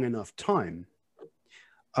a long enough time,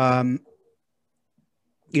 all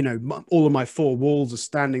of my four walls are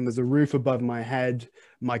standing, there's a roof above my head,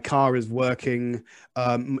 my car is working,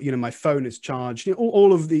 my phone is charged,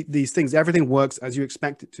 all of these things, everything works as you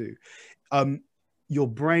expect it to. Your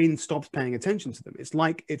brain stops paying attention to them. It's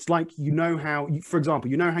like how, for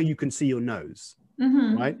example, how you can see your nose,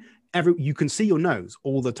 right? You can see your nose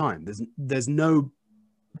all the time. There's no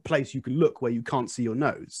place you can look where you can't see your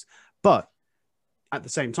nose, but at the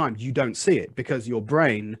same time you don't see it because your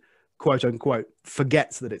brain, quote unquote,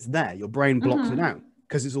 forgets that it's there. Your brain blocks it out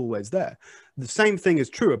because it's always there. The same thing is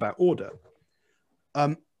true about order.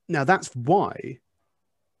 Now that's why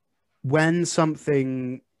when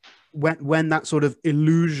that sort of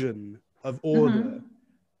illusion of order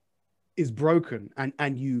is broken,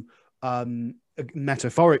 and you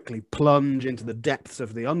metaphorically plunge into the depths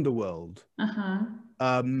of the underworld,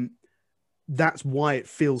 that's why it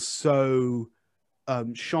feels so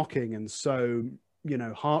shocking and so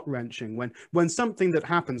heart-wrenching when something that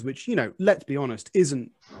happens, which let's be honest,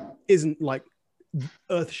 isn't like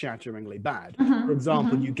earth-shatteringly bad. For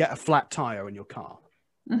example, you get a flat tire in your car.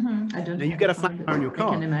 I don't. Now you get a flat tire in your car.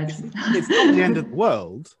 I can imagine. It's not the end of the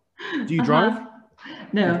world. Do you drive?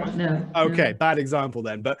 No. Okay, bad example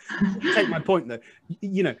then. But take my point though.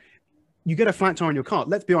 You get a flat tire in your car.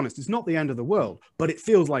 Let's be honest, it's not the end of the world, but it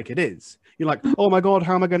feels like it is. You're like, oh my God,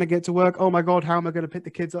 how am I going to get to work? Oh my God, how am I going to pick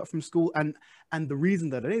the kids up from school? And the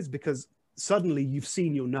reason that it is because suddenly you've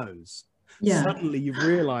seen your nose. Yeah. Suddenly you've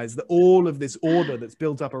realized that all of this order that's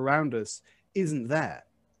built up around us isn't there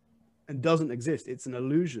and doesn't exist. It's an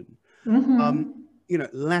illusion.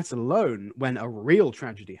 Let alone when a real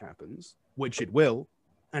tragedy happens, which it will.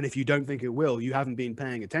 And if you don't think it will, you haven't been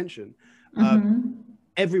paying attention.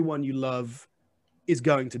 Everyone you love is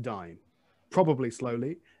going to die, probably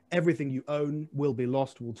slowly. Everything you own will be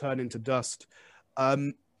lost, will turn into dust.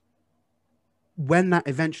 When that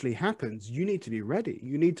eventually happens, you need to be ready.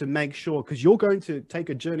 You need to make sure, because you're going to take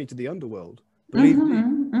a journey to the underworld. Believe me,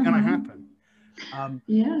 it's going to happen. And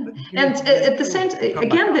at the same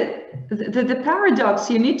again, the paradox,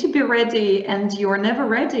 you need to be ready and you're never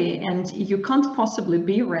ready and you can't possibly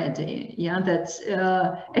be ready. That's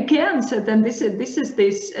again, so then this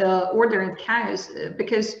is order and chaos,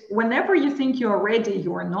 because whenever you think you're ready,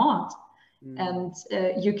 you're not. And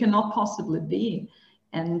you cannot possibly be.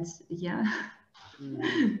 And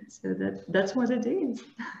so that's what it is.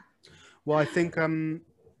 Well, I think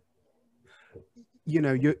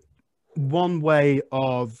you one way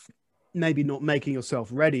of maybe not making yourself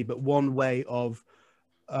ready, but one way of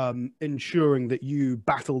ensuring that you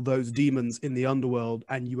battle those demons in the underworld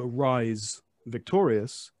and you arise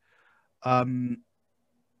victorious,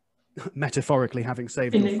 metaphorically having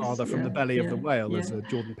saved your father from the belly of the whale, as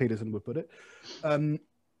Jordan Peterson would put it.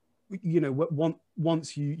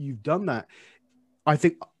 Once you've done that, I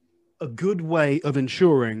think a good way of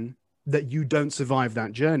ensuring that you don't survive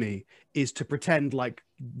that journey is to pretend like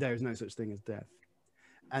there is no such thing as death.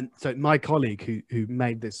 And so my colleague who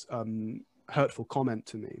made this hurtful comment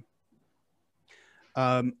to me,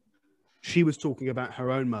 she was talking about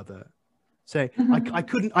her own mother, saying,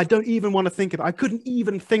 I don't even want to think about, I couldn't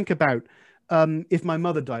even think about if my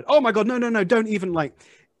mother died. Oh my God, no, don't even, like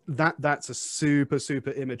that. That's a super,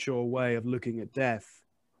 super immature way of looking at death.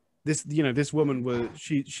 this woman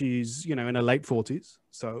she's in her late 40s,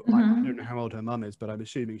 so I don't know how old her mum is, but I'm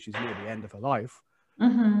assuming she's near the end of her life.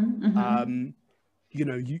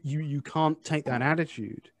 You can't take that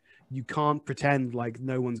attitude. You can't pretend like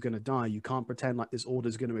no one's going to die. You can't pretend like this order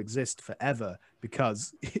is going to exist forever,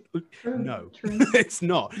 because no, it's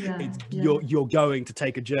not. You're going to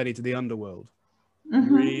take a journey to the underworld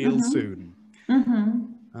real soon.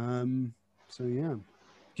 So yeah,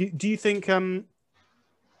 do you think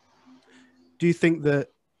that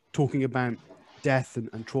talking about death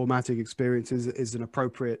and traumatic experiences is an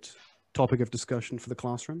appropriate topic of discussion for the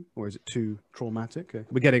classroom, or is it too traumatic?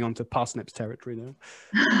 We're getting onto parsnips territory now.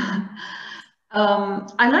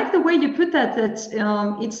 I like the way you put that,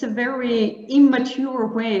 it's a very immature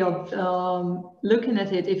way of looking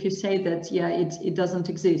at it if you say that, it doesn't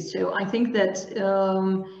exist. So I think that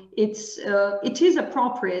it is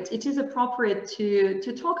appropriate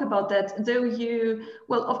to talk about that, though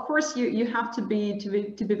of course you have to be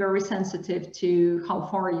very sensitive to how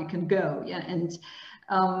far you can go. And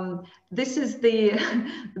this is the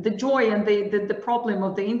joy and the problem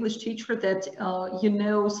of the English teacher, that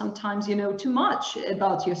sometimes you know too much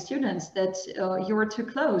about your students, that you're too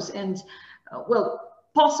close, and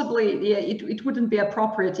possibly it wouldn't be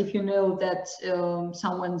appropriate if you know that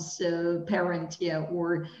someone's parent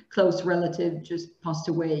or close relative just passed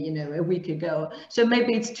away a week ago. So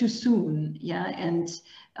maybe it's too soon, and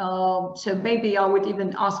so maybe I would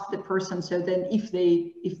even ask the person, so then if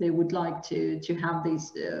they would like to have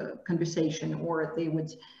this conversation, or they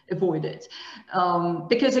would avoid it,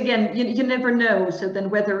 because again you never know, so then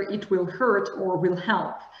whether it will hurt or will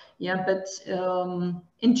help. But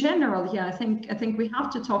in general, I think we have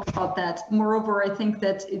to talk about that. Moreover, I think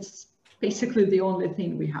that it's basically the only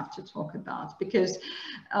thing we have to talk about, because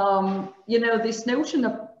this notion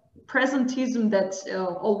of presentism that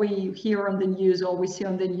all we hear on the news, all we see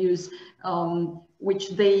on the news,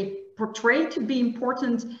 which they portray to be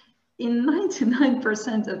important, in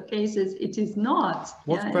 99% of cases it is not.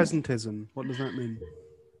 What's presentism? What does that mean?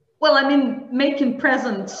 Well, I mean, making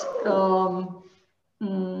present,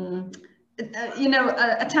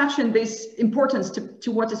 attaching this importance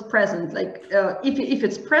to what is present. Like if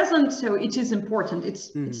it's present, so it is important.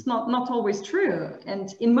 It's not always true,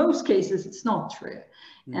 and in most cases it's not true.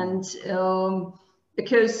 And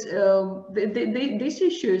because these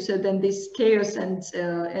issues, so then this chaos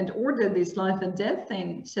and order, this life and death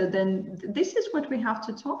thing, so then this is what we have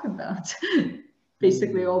to talk about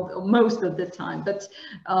basically most of the time. But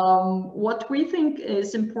what we think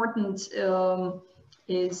is important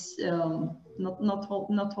is not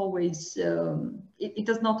always, it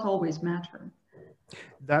does not always matter.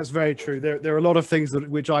 That's very true. There are a lot of things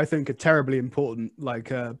which I think are terribly important,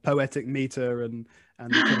 like poetic meter and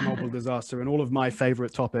the Chernobyl disaster, and all of my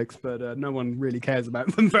favorite topics, but no one really cares about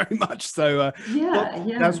them very much. So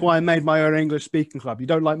that's why I made my own English speaking club. You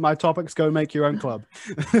don't like my topics, go make your own club.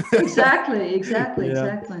 Exactly.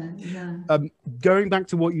 Going back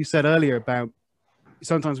to what you said earlier about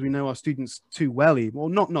sometimes we know our students too well, well,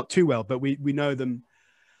 not too well, but we know them.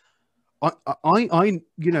 I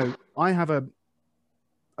have a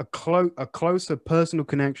closer personal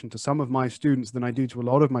connection to some of my students than I do to a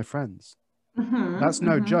lot of my friends. That's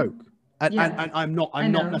no joke. And I'm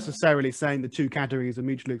not necessarily saying the two categories are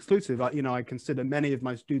mutually exclusive. I consider many of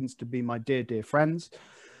my students to be my dear friends.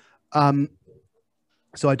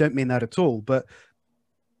 So I don't mean that at all. But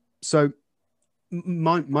so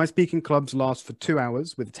my speaking clubs last for 2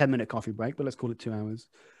 hours with a 10-minute coffee break, but let's call it 2 hours.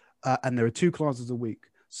 And there are 2 classes a week.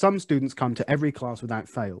 Some students come to every class without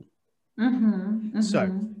fail.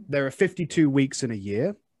 So there are 52 weeks in a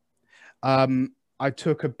year. I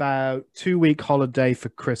took about 2-week holiday for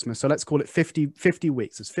Christmas. So let's call it 50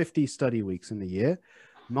 weeks. There's 50 study weeks in a year,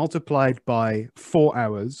 multiplied by 4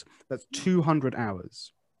 hours. That's 200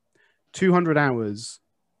 hours. 200 hours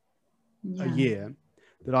a year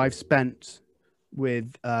that I've spent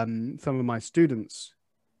with some of my students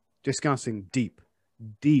discussing deep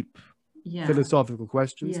philosophical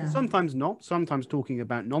questions. Sometimes not, sometimes talking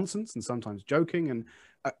about nonsense and sometimes joking. And,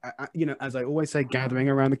 as I always say, gathering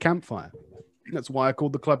around the campfire. That's why I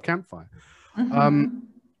called the club Campfire. I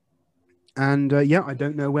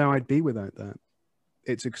don't know where I'd be without that.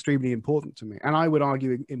 It's extremely important to me. And I would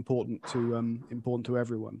argue important to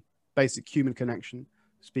everyone. Basic human connection,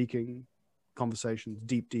 speaking, conversations,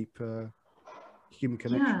 deep human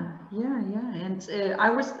connection. And I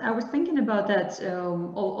was thinking about that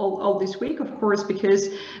all this week, of course, because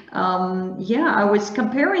I was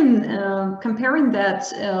comparing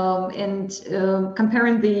that and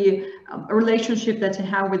comparing the relationship that I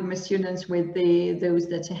have with my students with those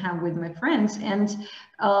that I have with my friends. And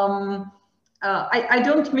I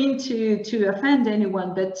don't mean to offend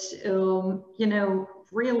anyone, but you know,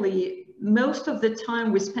 really, most of the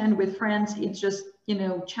time we spend with friends, it's just, you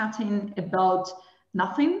know, chatting about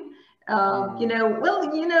nothing. You know,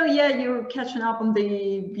 well, you know, yeah, you're catching up on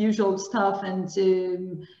the usual stuff, and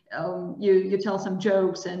you tell some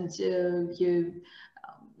jokes, and you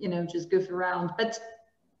know, just goof around. But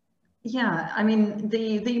yeah, I mean,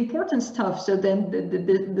 the important stuff. So then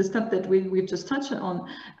the stuff that we've just touched on,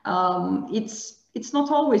 it's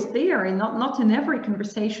not always there, and not in every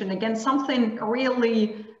conversation. Again, something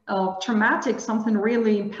really traumatic, something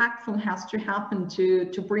really impactful has to happen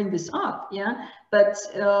to bring this up. Yeah, but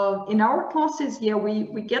in our classes, yeah,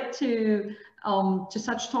 we get to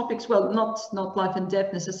such topics. Well, not life and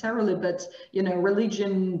death necessarily, but you know,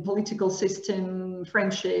 religion, political system,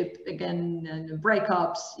 friendship, again, and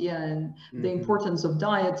breakups, yeah, and the importance of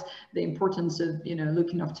diet, the importance of, you know,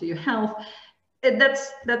 looking after your health.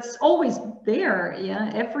 That's always there.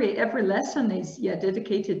 Yeah, every lesson is, yeah,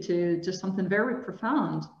 dedicated to something very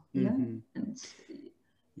profound. Yeah, and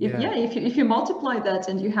if you multiply that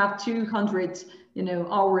and you have 200, you know,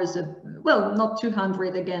 hours of, well, not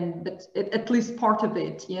 200 again, but at least part of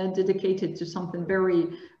it, yeah, dedicated to something very,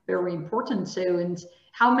 very important. So, and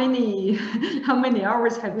how many how many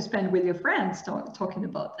hours have you spent with your friends talking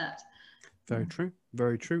about that? Very true,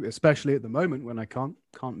 very true. Especially at the moment when I can't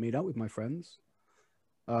meet up with my friends.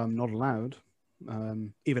 Not allowed,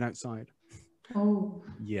 even outside. Oh,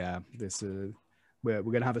 yeah, this we're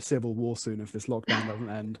going to have a civil war soon if this lockdown doesn't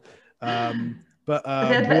end. But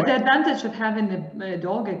the advantage of having a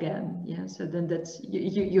dog again, yeah. So then that's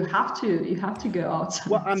you have to go outside.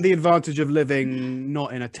 Well, and the advantage of living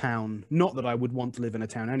not in a town. Not that I would want to live in a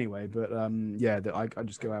town anyway, but yeah, that I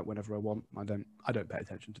just go out whenever I want. I don't pay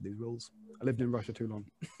attention to these rules. I lived in Russia too long.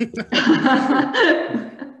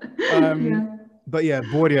 Yeah. But yeah,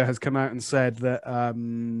 Bordia has come out and said that I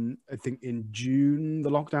think in June the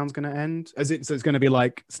lockdown's going to end. So it's going to be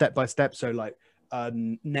like step by step. So like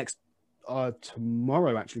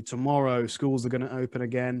tomorrow schools are going to open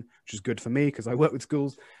again, which is good for me because I work with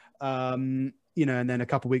schools. You know, and then a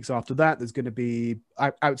couple of weeks after that, there's going to be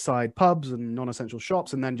outside pubs and non-essential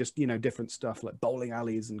shops, and then just, you know, different stuff like bowling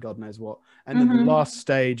alleys and God knows what. And then the last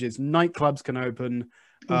stage is nightclubs can open.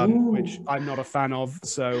 Which I'm not a fan of.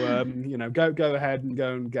 So, you know, go ahead and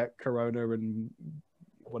go and get corona and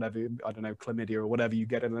whatever, I don't know, chlamydia or whatever you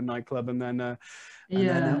get in a nightclub. And then,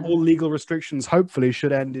 then all legal restrictions hopefully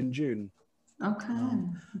should end in June. Okay.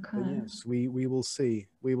 But yes, we will see.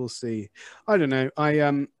 We will see. I don't know.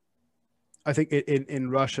 I think in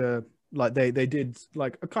Russia, like they did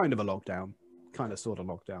like a kind of a lockdown, kind of sort of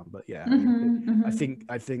lockdown. But yeah, I think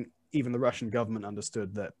even the Russian government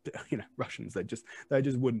understood that, you know, Russians, they just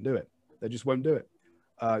wouldn't do it. They just won't do it.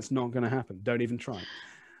 It's not going to happen. Don't even try.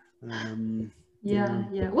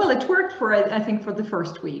 Yeah. Well, it worked for, I think, for the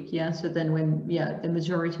first week. Yeah. So then when, the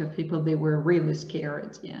majority of people, they were really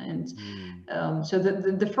scared. Yeah. And so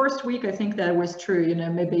the first week, I think that was true. You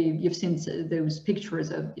know, maybe you've seen those pictures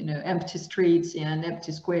of, you know, empty streets and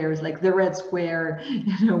empty squares, like the Red Square,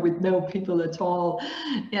 you know, with no people at all.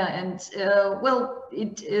 Yeah. And well,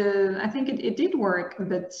 I think it did work,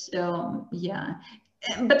 but yeah.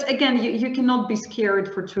 But again, you cannot be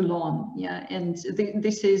scared for too long. Yeah. And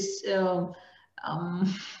this is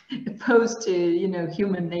opposed to, you know,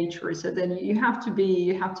 human nature. So then you have to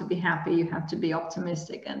be happy, you have to be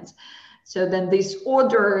optimistic, and so then this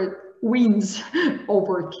order wins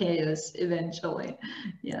over chaos eventually.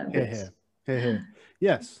 Yeah.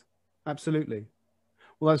 Yes, absolutely.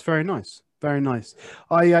 Well, that's very nice. Very nice.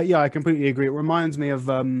 I completely agree. It reminds me of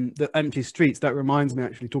the empty streets. That reminds me,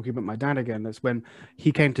 actually, talking about my dad again. That's when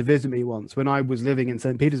he came to visit me once when I was living in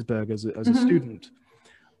St. Petersburg as a student.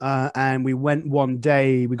 And we went one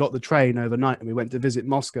day, we got the train overnight and we went to visit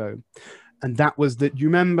Moscow. And that was that, you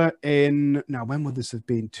remember when would this have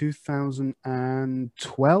been?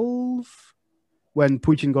 2012? When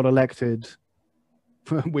Putin got elected,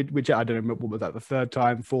 which I don't know, what was that, the third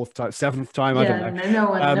time, fourth time, seventh time? I don't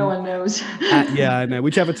know. No one knows. Yeah, I know,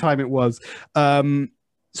 whichever time it was.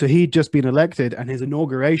 So he'd just been elected and his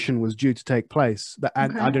inauguration was due to take place.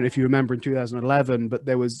 And I don't know if you remember in 2011, but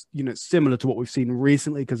there was, you know, similar to what we've seen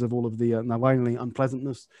recently because of all of the Navalny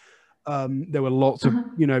unpleasantness. There were lots of,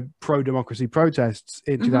 you know, pro-democracy protests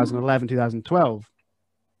in 2011, 2012.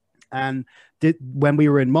 And when we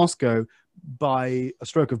were in Moscow, by a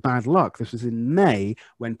stroke of bad luck, this was in May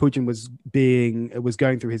when Putin was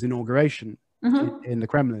going through his inauguration in the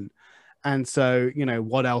Kremlin. And so,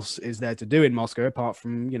 what else is there to do in Moscow apart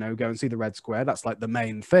from, go and see the Red Square? That's like the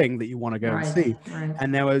main thing that you want to go and see. Right.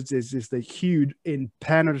 And there was this the huge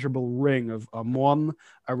impenetrable ring of OMON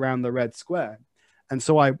around the Red Square. And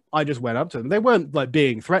so I just went up to them. They weren't like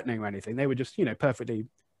being threatening or anything. They were just, perfectly,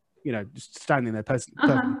 just standing there perfectly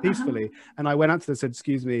peacefully. And I went up to them and said,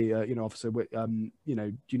 "Excuse me, officer, do you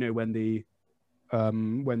know when the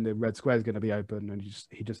Red Square is going to be open?" And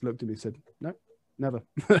he just looked at me and said, "No. Never."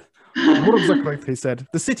 What exactly? He said,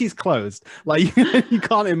 "The city's closed." Like you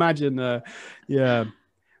can't imagine. The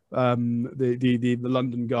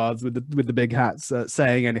London guards with the big hats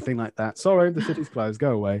saying anything like that. "Sorry, the city's closed.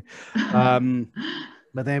 Go away."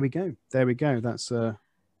 But there we go. There we go. That's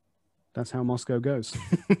how Moscow goes.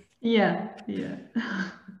 Yeah.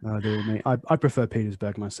 Oh dear me. I prefer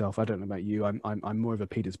Petersburg myself. I don't know about you. I'm more of a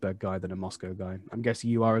Petersburg guy than a Moscow guy. I'm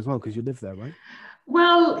guessing you are as well because you live there, right?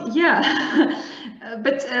 Well, yeah,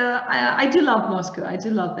 but I do love Moscow. I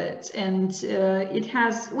do love it, and it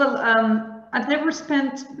has. Well, I've never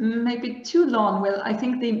spent maybe too long. Well, I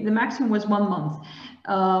think the maximum was 1 month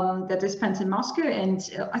that I spent in Moscow, and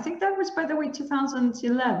I think that was, by the way,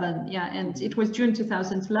 2011. Yeah, and it was June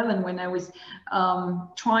 2011 when I was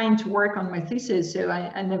trying to work on my thesis. So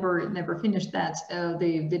I never finished that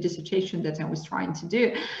the dissertation that I was trying to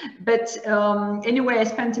do. But anyway, I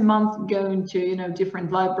spent a month going to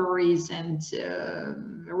different libraries and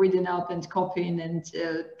reading up and copying and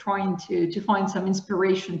trying to find some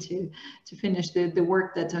inspiration to finish the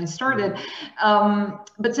work that I started.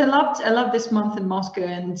 But I loved this month in Moscow,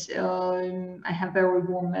 and I have very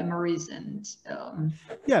warm memories. And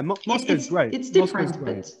Moscow's great. It's different,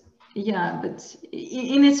 but yeah, but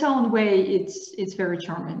in its own way, it's very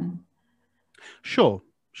charming. Sure.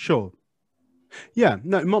 Yeah,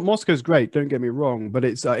 no, Moscow's great. Don't get me wrong, but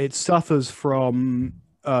it suffers from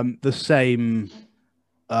the same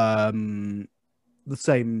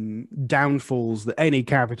downfalls that any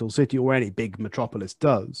capital city or any big metropolis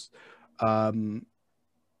does.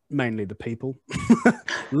 Mainly the people.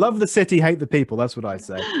 Love the city, hate the people. That's what I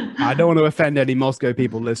say. I don't want to offend any Moscow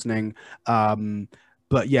people listening.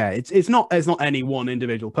 But yeah, it's not any one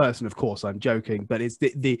individual person. Of course, I'm joking. But it's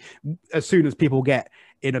the as soon as people get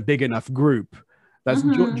in a big enough group. That's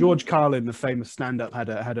George Carlin, the famous stand-up, had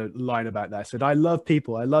a line about that. Said, "I love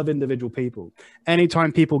people. I love individual people.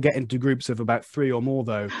 Anytime people get into groups of about 3 or more,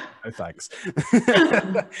 though, no thanks."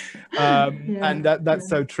 And that's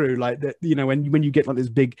so true. Like that, when you get like these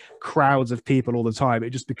big crowds of people all the time,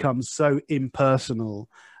 it just becomes so impersonal.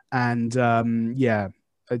 And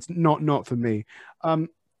it's not for me.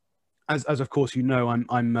 As of course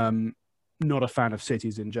I'm not a fan of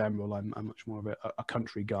cities in general. I'm much more of a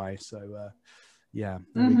country guy. So. Yeah.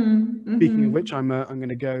 Speaking of which, I'm going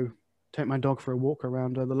to go take my dog for a walk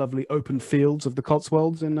around the lovely open fields of the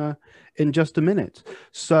Cotswolds in just a minute.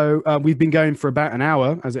 So we've been going for about an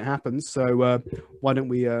hour, as it happens. So why don't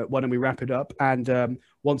we wrap it up? And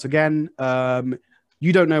once again,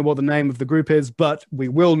 you don't know what the name of the group is, but we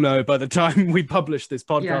will know by the time we publish this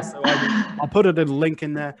podcast. Yeah. So I'll put a little link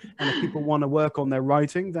in there, and if people want to work on their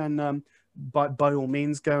writing, then by all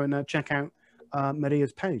means go and check out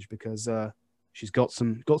Maria's page, because she's got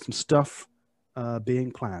some stuff being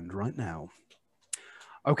planned right now.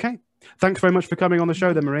 Okay. Thanks very much for coming on the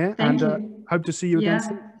show then, Maria. Thank you. Hope to see you again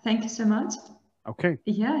soon. Thank you so much. Okay.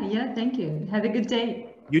 Yeah. Thank you. Have a good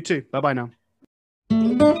day. You too. Bye-bye now.